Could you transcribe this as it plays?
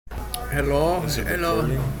Hello, Is it hello.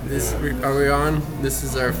 recording? Are we on? This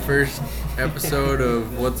is our first episode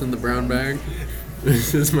of What's in the Brown Bag.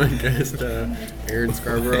 This is my guest, Aaron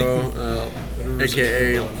Scarborough,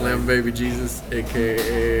 aka Lamb Baby Jesus,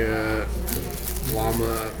 aka Llama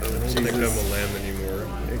I don't of think I'm Jesus, a lamb anymore.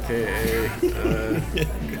 aka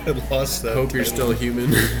I lost that. Hope You're title. Still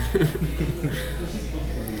Human.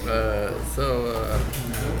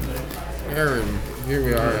 Aaron, here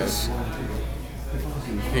we are at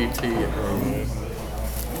PT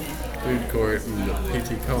food court and the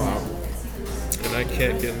PT co-op. And I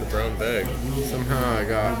can't get in the brown bag. Somehow I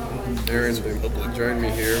got Aaron to join me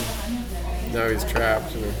here. Now he's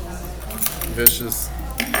trapped in a vicious,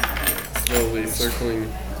 slowly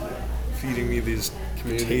circling Feeding me these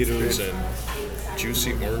community potatoes street. and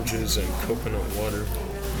juicy oranges and coconut water.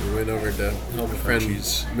 We went over to help a friend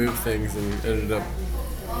Crunchies. move things and ended up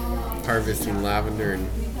harvesting lavender and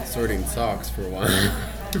sorting socks for a while.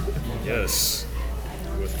 Yes.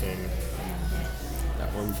 With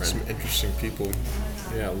That one some friend. interesting people.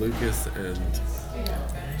 Yeah, Lucas and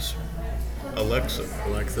Alexa.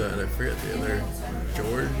 Alexa, and I forget the other.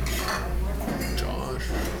 George? Josh?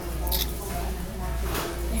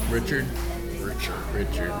 Richard?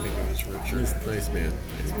 Richard. I think it was Richard. He's a nice man.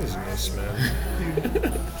 He was a nice man.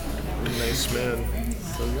 Nice man.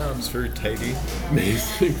 So we got It's very tidy.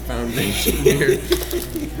 basic foundation here.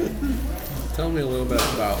 Tell me a little bit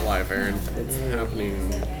about life, Aaron. What's happening in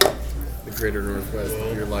the greater Northwest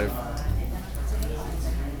of your life?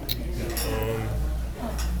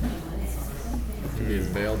 You can be as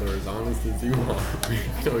veiled or as honest as you want. We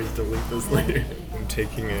can always delete this later. I'm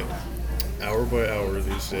taking it hour by hour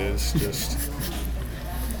these days, just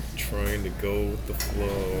trying to go with the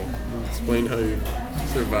flow. Explain how you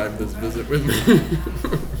survived this visit with me.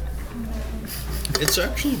 It's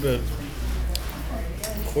actually been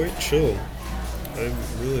quite chill.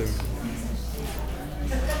 It's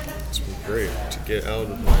been great to get out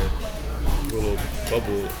of my little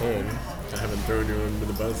bubble at home. I haven't thrown you under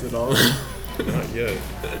the bus at all. Not yet.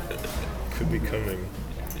 Could be coming.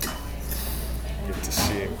 Get to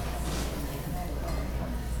see.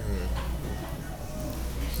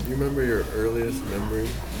 Do you remember your earliest memory?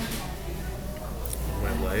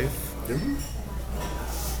 My life.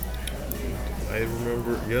 I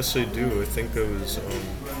remember. Yes, I do. I think I was.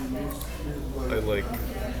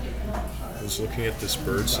 I was looking at this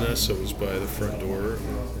bird's nest that was by the front door,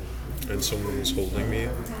 and someone was holding me,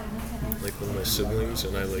 like one of my siblings,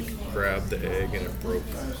 and I grabbed the egg and it broke.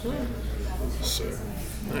 So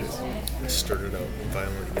Nice. I started out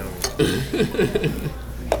violent young.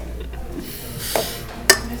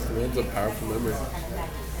 That's a powerful memory.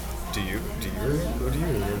 What do you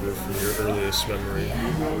remember from your earliest memory?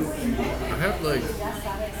 I have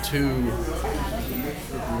two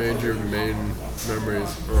major main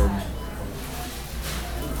memories.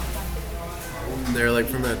 They're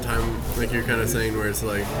from that time, like you're kind of saying, where it's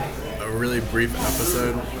a really brief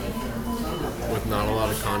episode with not a lot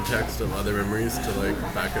of context of other memories to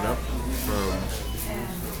back it up.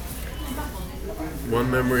 One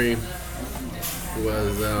memory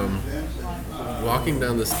was walking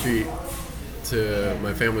down the street to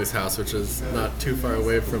my family's house, which is not too far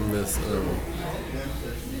away from this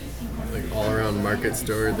all-around market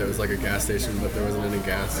store. There was a gas station, but there wasn't any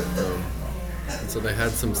gas. And so they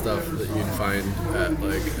had some stuff that you'd find at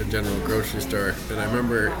a general grocery store. And I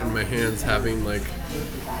remember in my hands having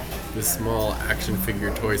this small action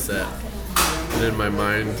figure toy set. And in my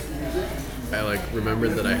mind, I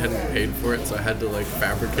remembered that I hadn't paid for it, so I had to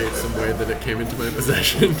fabricate some way that it came into my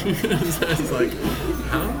possession. Because I was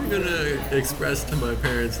how am I gonna express to my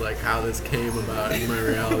parents how this came about in my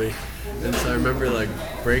reality? And so I remember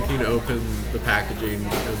breaking open the packaging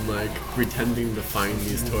and pretending to find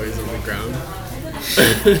these toys on the ground.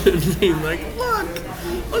 And being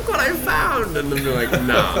look what I found! And then they're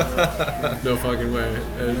nah, no fucking way.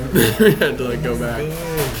 And we had to go back.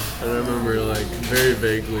 And I remember very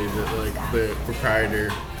vaguely that the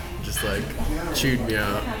proprietor just chewed me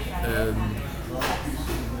out. And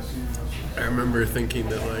I remember thinking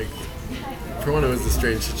that for one, it was a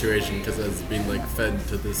strange situation because I was being fed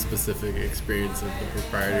to this specific experience of the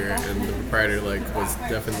proprietor, and the proprietor was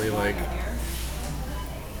definitely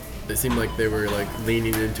it seemed like they were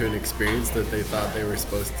leaning into an experience that they thought they were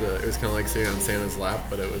supposed to. It was kind of like sitting on Santa's lap,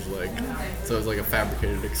 but it was so it was a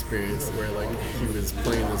fabricated experience where he was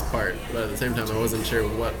playing this part, but at the same time I wasn't sure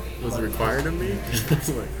what was required of me. I was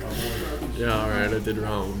yeah, all right, I did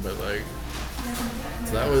wrong, but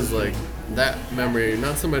so that was that memory,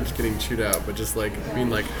 not so much getting chewed out, but just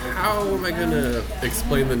being how am I gonna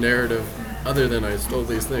explain the narrative other than I stole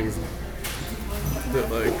these things that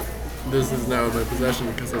this is now in my possession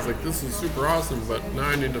because I was like, this is super awesome, but now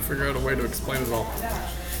I need to figure out a way to explain it all.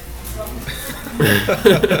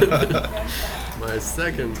 My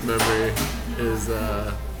second memory is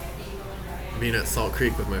being at Salt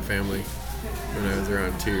Creek with my family when I was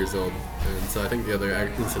around 2 years old. And so I think the other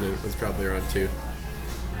incident was probably around 2.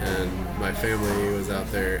 And my family was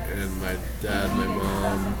out there, and my dad, my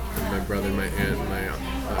mom, and my brother, my aunt, my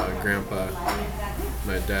grandpa,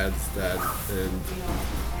 my dad's dad, and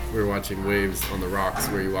we were watching waves on the rocks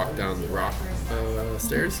where you walk down the rock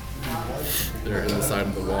stairs. They're in the side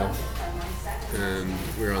of the wall. And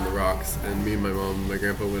we were on the rocks, and me and my mom and my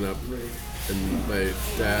grandpa went up, and my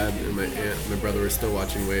dad and my aunt and my brother were still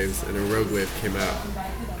watching waves, and a rogue wave came out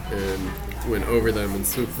and went over them and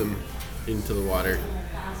swooped them into the water.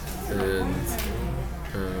 And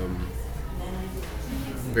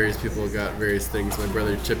various people got various things. My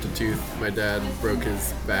brother chipped a tooth, my dad broke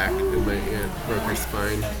his back, and my aunt broke her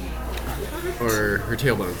spine, or her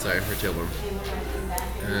tailbone,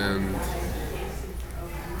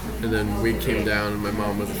 and then we came down, and my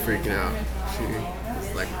mom was freaking out. She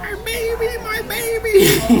was like, my baby!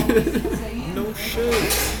 No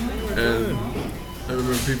shit. And I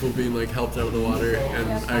remember people being like helped out of the water,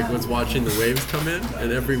 and I was watching the waves come in,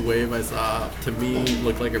 and every wave I saw, to me,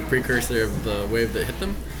 looked like a precursor of the wave that hit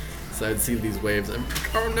them. So I'd see these waves, and I'm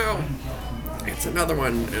like, oh no, it's another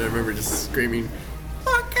one. And I remember just screaming,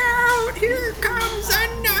 look out, here comes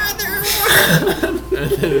another one!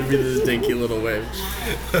 And then it'd be this dinky little wave.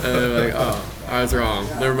 And I'm like, oh, I was wrong.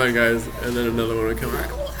 Never mind, guys. And then another one would come like,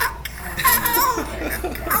 look out, here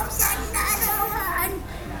comes another one!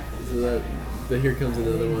 So that here comes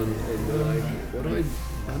another one, and they're like,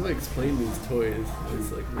 how do I explain these toys?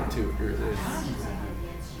 It's like, we're too early.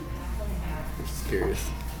 I'm just curious.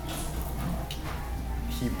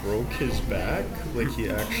 He broke his back? Like, he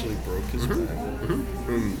actually broke his back?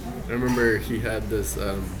 Mm-hmm. I remember he had this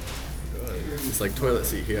like toilet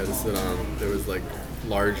seat he had to sit on. It was like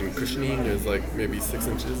large and cushiony. It was like maybe 6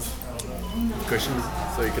 inches cushion,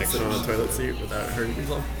 so he could sit on a toilet seat without hurting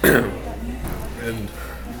himself. And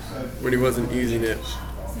when he wasn't using it,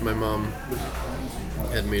 my mom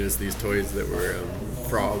had made us these toys that were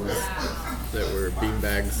frogs, that were bean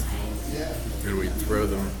bags, and we'd throw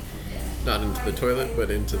them not into the toilet,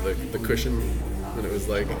 but into the cushion, and it was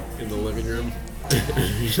like in the living room.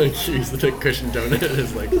 You like use the cushion donut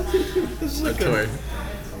as like a toy.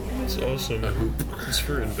 It's awesome. A hoop. It's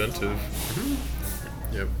very inventive.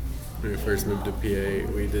 Yep. When we first moved to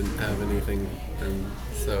PA, we didn't have anything, and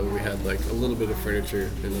so we had like a little bit of furniture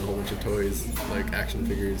and a whole bunch of toys, like action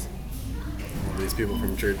figures. These people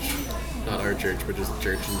from church, not our church, but just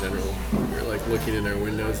church in general, were like looking in our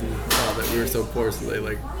windows and saw that we were so poor, so they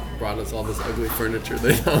like brought us all this ugly furniture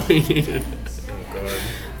they thought we needed. Oh god.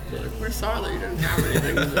 They're like, we're sorry that you didn't have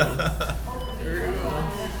anything. So here you go.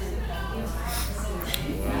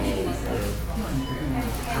 Wow.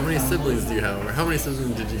 How many siblings do you have, or how many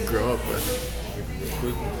siblings did you grow up with?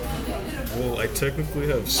 Well, I technically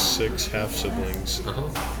have 6 half siblings.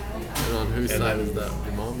 And on whose side is that?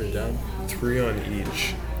 Your mom, your dad? 3 on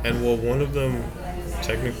each. And well, one of them,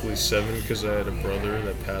 technically 7, because I had a brother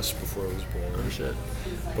that passed before I was born. Oh shit.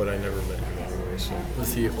 But I never met him anyway, so.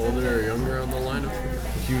 Was he older or younger on the line of?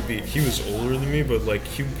 He was older than me, but like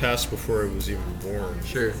he passed before I was even born.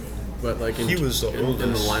 Sure. But like He was the oldest.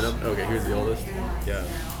 In the lineup? Okay, he was the oldest. Yeah.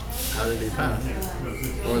 How did he pass?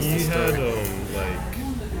 What was the He story? had like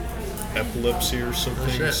epilepsy or something,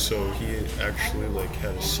 shit. so he actually like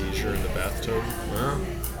had a seizure in the bathtub. Wow.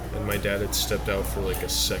 And my dad had stepped out for like a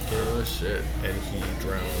second, Oh shit. and he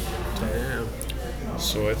drowned in the tub. Damn.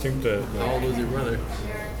 So I think that How old was your brother?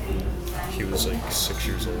 he was like 6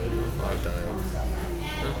 years old when he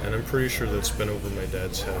died. And I'm pretty sure that's been over my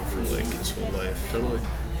dad's head for like his whole life. Totally.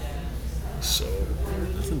 So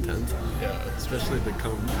That's intense. yeah, Especially to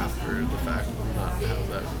come after the fact and not have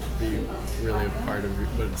that be really a part of you,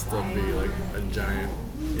 but it still be like a giant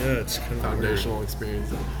yeah, it's kind of foundational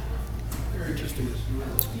experience. Interesting.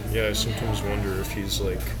 weird. Yeah, I sometimes wonder if he's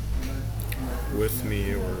like with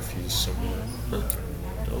me or if he's somewhere. Huh.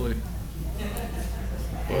 Totally.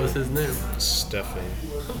 What was his name? Stefan.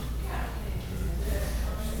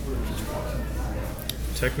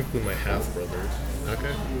 Technically my half brother,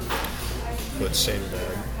 Okay. but same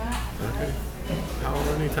dad. Okay. How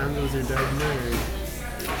many times was your dad married?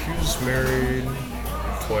 He was married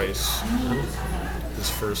twice. His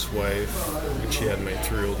first wife, and she had my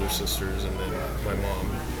 3 older sisters, and then my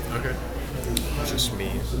mom, Okay. just me.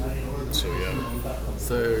 So yeah.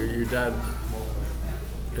 So your dad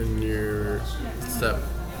and your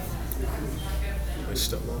my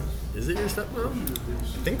stepmom. Is it your stepmom? I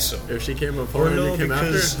think so. If she came before and no, you came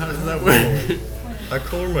because- after, how does that work? I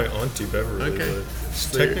call her my Auntie Beverly, Okay. but it's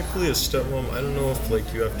So you're- technically a stepmom. I don't know if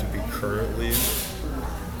like you have to be currently,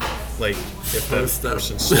 like if that Post-step.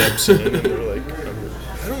 person steps in and they're like,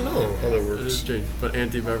 I don't know how that It's works. strange. But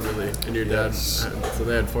Auntie Beverly and your dad, Yes. so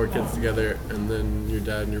they had 4 kids together, and then your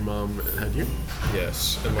dad and your mom had you?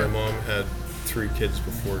 Yes, and my mom had 3 kids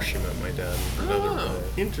before she met my dad. Another Oh,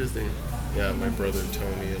 interesting. yeah, my brother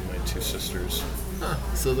Tony and my 2 sisters. Huh.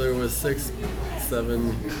 So there was 6, 7,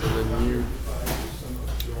 and then you.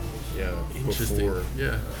 Yeah, Interesting. before.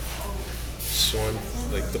 Yeah. So I'm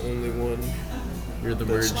like the only one You're the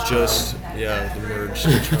that's merged just the merged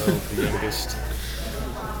child, the youngest.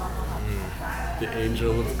 the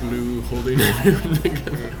angel of glue holding everyone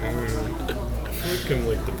together. I feel like I'm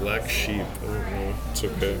like the black sheep. I don't know. It's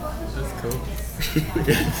okay. That's cool.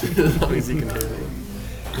 As long as you can handle it.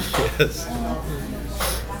 Yes.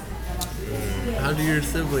 How do your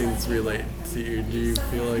siblings relate to you? Do you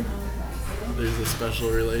feel like there's a special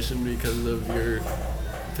relation because of your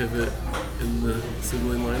pivot in the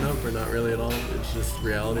sibling lineup, or not really at all? It's just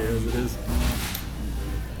reality as it is.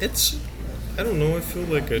 It's, I don't know, I feel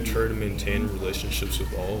like I try to maintain relationships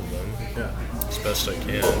with all of them Yeah. as best I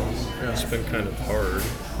can. It's been kind of hard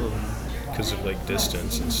because of like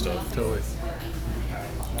distance and stuff. Totally.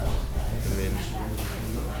 I mean,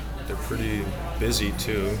 they're pretty busy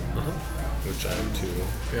too, Uh-huh. which I am too.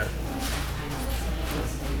 Yeah.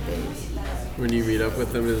 But When you meet up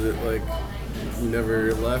with them, is it like you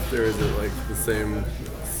never left, or is it like the same,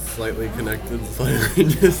 slightly connected, slightly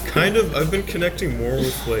just kind of, I've been connecting more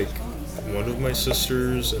with like one of my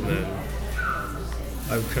sisters, and then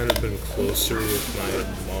I've kind of been closer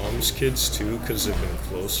with my mom's kids too because they've been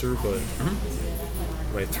closer. But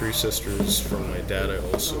my 3 sisters from my dad, I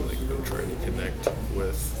also like been trying to connect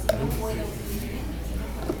with.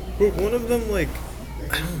 But one of them, like,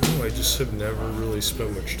 I don't know, I just have never really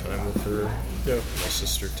spent much time with her. Yeah. My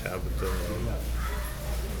sister Tabitha.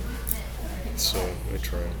 So I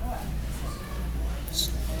try.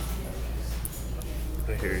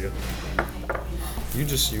 I hear you. You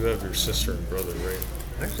have your sister and brother, right?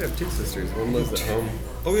 I actually have 2 sisters. One lives at home.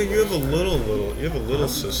 Oh yeah, you have a little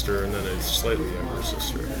sister and then a slightly younger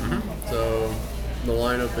sister. So the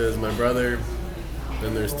lineup is my brother,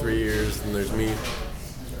 then there's 3 years, and there's me.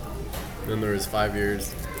 Then there was 5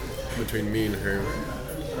 years between me and her.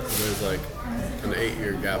 So there's like an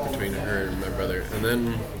 8-year gap between her and my brother. And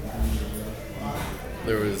then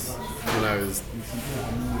there was, when I was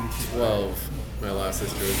 12, my last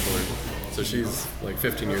sister was born. So she's like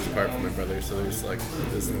 15 years apart from my brother. So there's like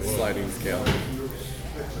this sliding scale.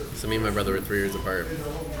 So me and my brother were 3 years apart.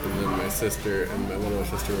 And then my sister and my little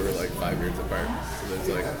sister were like 5 years apart. So there's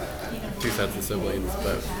like 2 sets of siblings,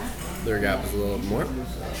 but their gap is a little more.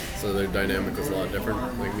 So their dynamic was a lot different.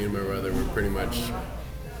 Like me and my brother were pretty much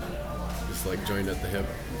just like joined at the hip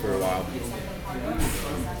for a while.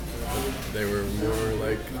 They were more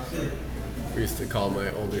like, we used to call my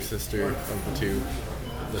older sister of the 2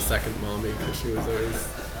 the second mommy, because she was always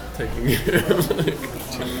taking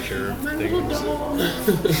Taking care of things.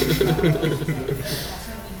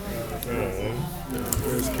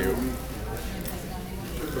 It was cute.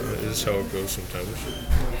 This is how it goes sometimes.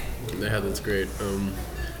 They had this great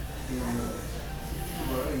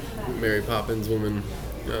Mary Poppins woman,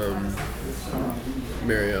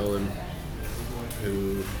 Mary Ellen,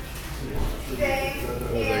 who,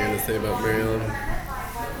 what was I going to say about Mary Ellen? I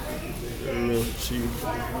don't know, she was,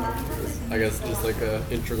 I guess, just like a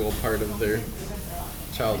integral part of their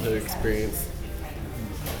childhood experience.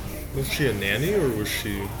 Was she a nanny or was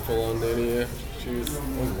she? Full on nanny, yeah. She was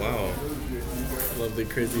Oh wow. lovely,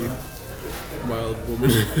 crazy, wild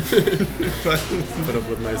woman. Put up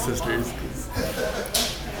with my sisters. 'Cause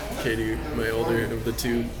Katie, my older of the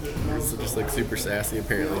 2, was just like super sassy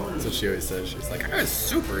apparently. That's what she always says. She's like, I was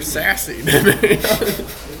super sassy. Mary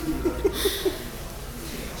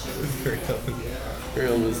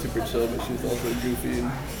Ellen was super chill, but she was also goofy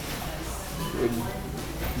and would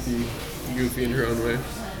be goofy in her own way.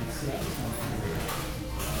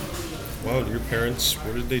 Wow, your parents,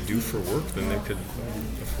 what did they do for work? Then they could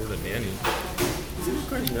afford a nanny. That's a good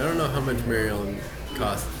question. I don't know how much Mary Ellen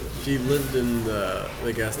cost. She lived in the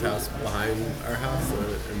guest house behind our house, so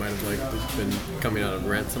it might have like been coming out of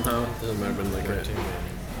rent somehow. It might have been like a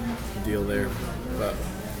deal there. But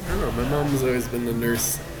I don't know. My mom's always been the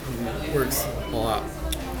nurse who works a lot.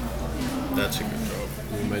 That's a good job.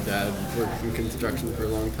 And my dad worked in construction for a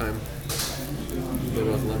long time. They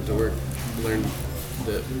both loved to work. Learned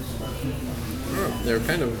that I don't know, they were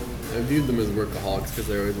kind of, I viewed them as workaholics because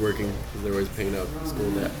they're always working, because they're always paying up school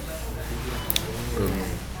debt.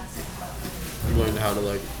 Learned how to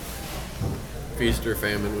like feast or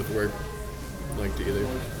famine with work, like to either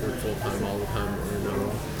work full time all the time or not at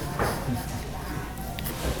all.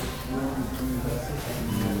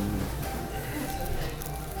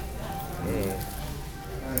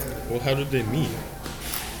 Well, how did they meet?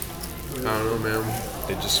 I don't know, man.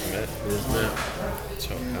 They just met. It was Matt. That's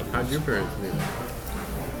how it happened. How'd your parents meet?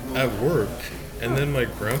 At work, and then my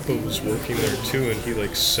grandpa was working there too, and he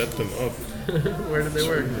like set them up. Where did they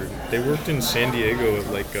work? They worked in San Diego at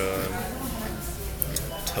like a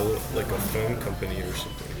phone company or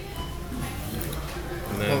something.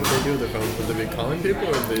 And What then would they do with their phones? Would they be calling people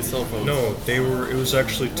or would they cell phones? no, they were. It was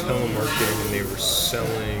actually telemarketing, and they were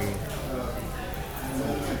selling.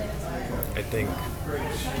 I think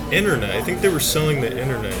internet. I think they were selling the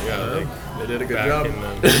internet. Yeah, like They did a good back job. in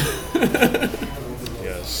the.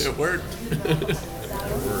 Yes. It worked. It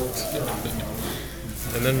worked.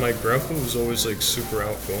 And then my grandpa was always like super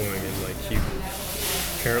outgoing, and like he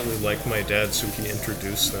apparently liked my dad, so he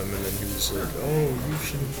introduced them, and then he was like, "Oh, you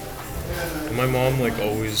should." And my mom like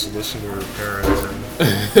always listened to her parents,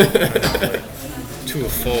 and kind of, like, to a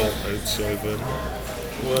fault, I'd say, but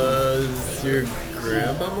Was your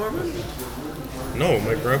grandpa Mormon? no,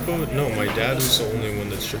 my dad is the only one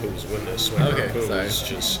that's Jehovah's Witness. My Okay, grandpa sorry. was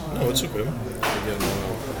just no, it's okay.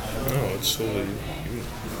 No, it's totally.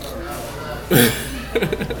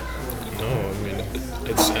 No, I mean,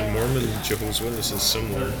 it's and Mormon and Jehovah's Witness is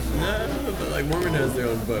similar. No, but like Mormon has their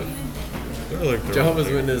own book. They're like their Jehovah's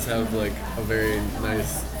own thing. Witness have like a very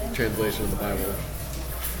nice translation of the Bible.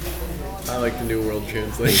 I like the New World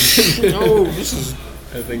Translation. Oh, this is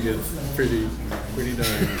I think it's pretty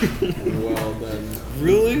darn well done.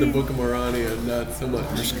 really. The Book of Moroni, not so much.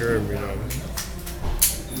 You're scaring me now.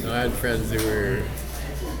 No, I had friends who were.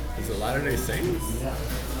 Is it Latter Day Saints?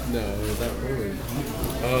 No, was that Mormon?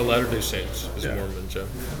 Latter Day Saints is Yeah. Mormon, Jeff.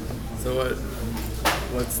 So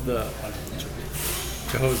what's the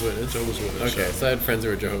Jehovah's Witness? Jehovah's Witness. Okay, so I had friends who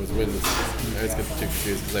were Jehovah's Witnesses. I always get the two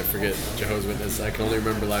confused because I forget Jehovah's Witness. I can only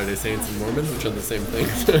remember Latter Day Saints and Mormons, which are the same thing.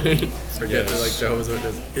 Forget that like Jehovah's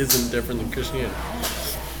Witness isn't different than Christianity.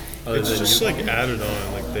 Other It's than just you- like added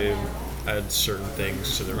on, like they add certain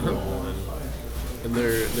things to their Bible, and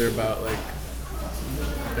they're about like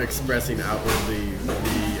expressing outwardly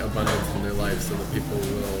the abundance in their life so that people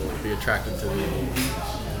will be attracted to the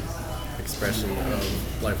expression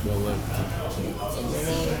of life well lived.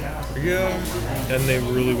 yeah, and they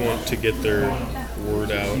really want to get their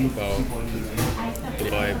word out about the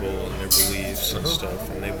Bible and their beliefs and stuff,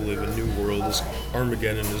 and they believe a new world is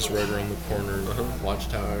Armageddon is right around the corner.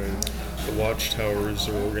 Watchtower and The Watchtower is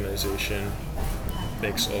their organization,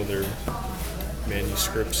 makes all their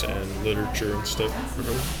manuscripts and literature and stuff.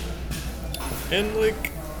 And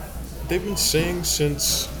like they've been saying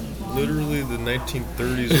since literally the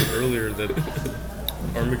 1930s or earlier that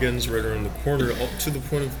Armageddon's right around the corner, up to the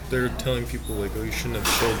point of they're telling people like, oh, you shouldn't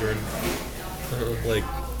have children, like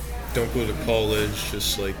don't go to college,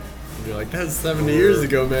 just like. you're like, that's 70 years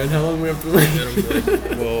ago, man. How long do we have to wait? And I'm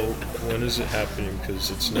like, well, when is it happening? Because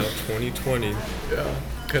it's now 2020. Yeah.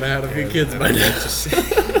 Could have had a few and kids I'd by like now. to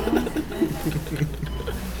say-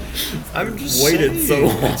 I'm just Waited so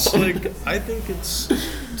saying, long. It's like I think it's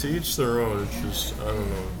to each their own. It's just I don't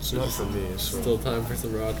know. It's not for me. So Still time for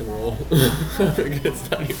some rock and roll.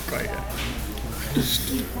 It's not even quite yet.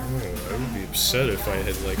 I would be upset if I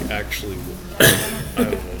had like actually. I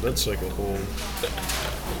don't know. That's like a whole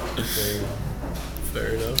thing.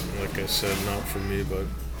 Fair enough. Like I said, not for me, but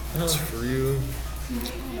it's for you.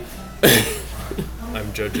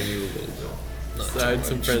 I'm judging you a little bit. Not So too I had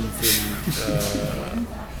some much. friends in,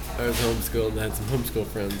 I was homeschooled and I had some homeschool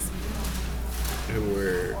friends who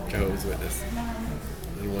were Jehovah's Witness.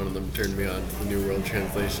 And one of them turned me on to the New World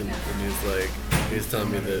Translation and he was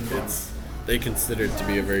telling me that they consider it to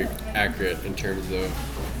be a very accurate in terms of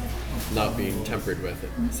not being tempered with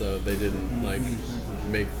it. So they didn't like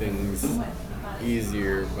make things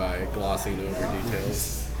easier by glossing over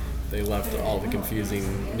details. They left all the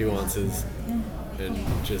confusing nuances and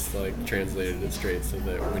just like translated it straight so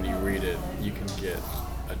that when you read it, you can get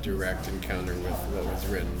a direct encounter with what was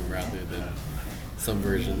written rather than some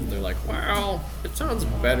versions. They're like, wow, it sounds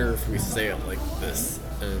better if we say it like this.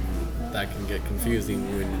 And that can get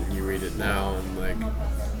confusing when you read it now and like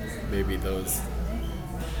maybe those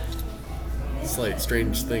slight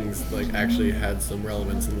strange things like actually had some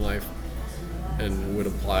relevance in life and would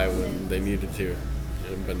apply when they needed to.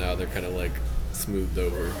 But now they're kind of like smoothed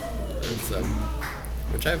over and stuff,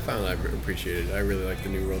 which I found I've appreciated. I really like the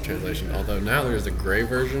New World Translation, although now there's a gray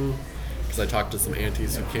version because I talked to some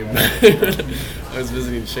aunties who came back. I was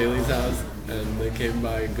visiting Shaylee's house and they came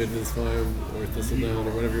by Goodness Farm or Thistledown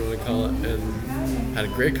or whatever you want to call it, and had a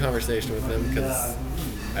great conversation with them because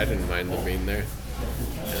I didn't mind them being there.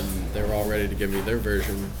 And they were all ready to give me their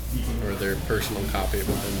version or their personal copy,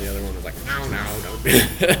 but then the other one was like, no, don't do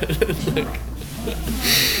that.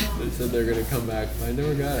 They said they're going to come back, but I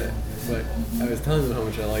never got it. But I was telling them how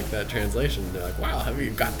much I like that translation. They're like, wow, have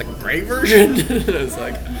you got the gray version? And I was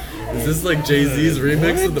like, is this like Jay-Z's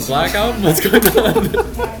remix of the Black Album? What's going on?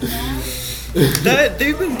 That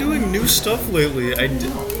they've been doing new stuff lately.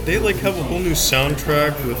 They like have a whole new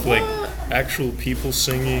soundtrack with like actual people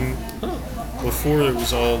singing. Before it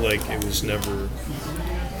was all like it was never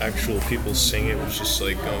actual people singing. It was just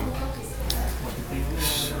like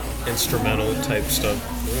instrumental type stuff,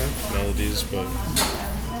 melodies. But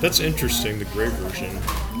that's interesting. The gray version.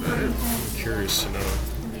 I'm curious to know.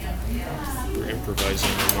 We're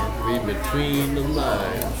improvising more. Read between the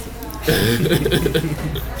lines.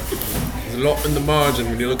 There's a lot in the margin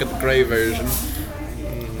when you look at the gray version.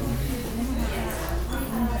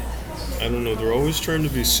 I don't know, they're always trying to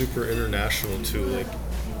be super international too. Like,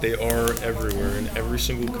 they are everywhere in every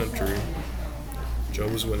single country.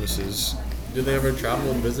 Jehovah's Witnesses. Do they ever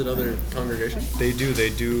travel and visit other congregations? They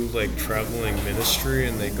do like traveling ministry,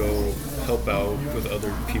 and they go help out with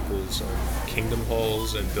other people's kingdom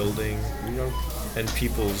halls and building, and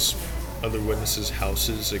people's other witnesses'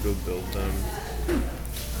 houses. They go build them,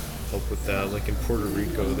 help with that. Like in Puerto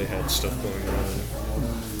Rico, they had stuff going on.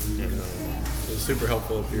 And, It's super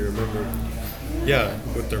helpful if you remember. yeah,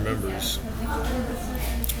 with their members.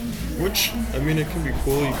 Which, I mean, it can be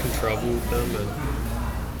cool. You can travel with them and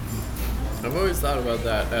I've always thought about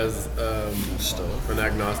that as an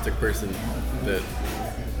agnostic person, that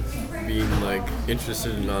being like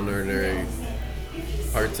interested in non-ordinary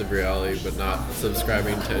parts of reality but not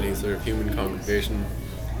subscribing to any sort of human congregation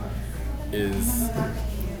is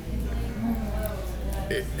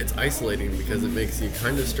it's isolating because it makes you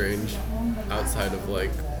kind of strange outside of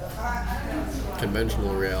like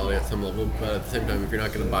conventional reality at some level, but at the same time if you're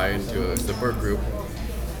not going to buy into a support group,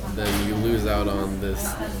 then you lose out on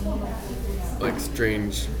this like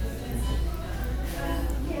strange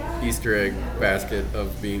Easter egg basket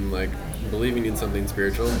of being like believing in something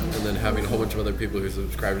spiritual and then having a whole bunch of other people who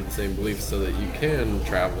subscribe to the same beliefs so that you can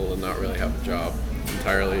travel and not really have a job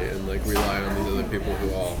entirely and like rely on these other people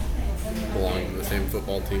who all belong to the same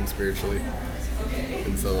football team spiritually.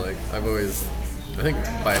 And so like I think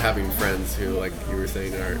by having friends who, like you were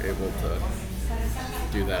saying, are able to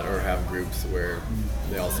do that or have groups where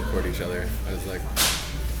they all support each other, I was like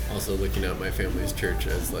also looking at my family's church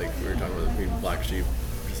as like we were talking about being black sheep,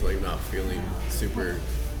 just like not feeling super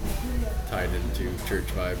tied into church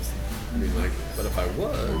vibes. I mean like, but if I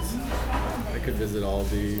was, I could visit all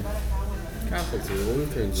the Catholics or the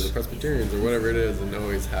Lutherans or the Presbyterians or whatever it is and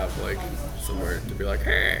always have like somewhere to be like,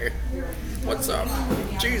 hey, what's up?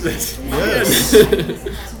 Jesus. Yes.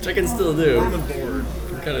 Which I can still do. on the board. You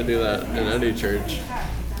can kind of do that in any church.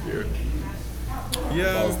 You're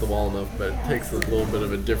balls the wall enough, but it takes a little bit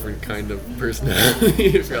of a different kind of personality.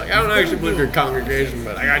 If you're like, I don't actually believe your congregation,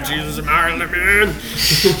 but I got Jesus in my heart, let me in.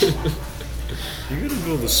 You gotta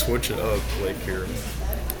be able to switch it up, like your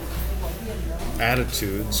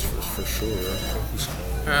attitudes for sure.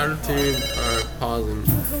 Attitude, pausing.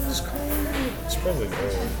 It's probably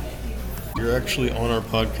no. You're actually on our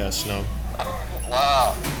podcast now.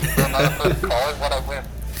 Wow. So my first call is what I win.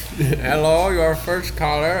 Hello, your first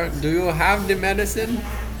caller. Do you have the medicine?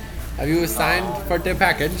 Have you signed for the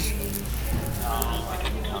package?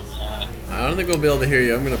 I don't think we'll be able to hear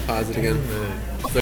you. I'm going to pause it again.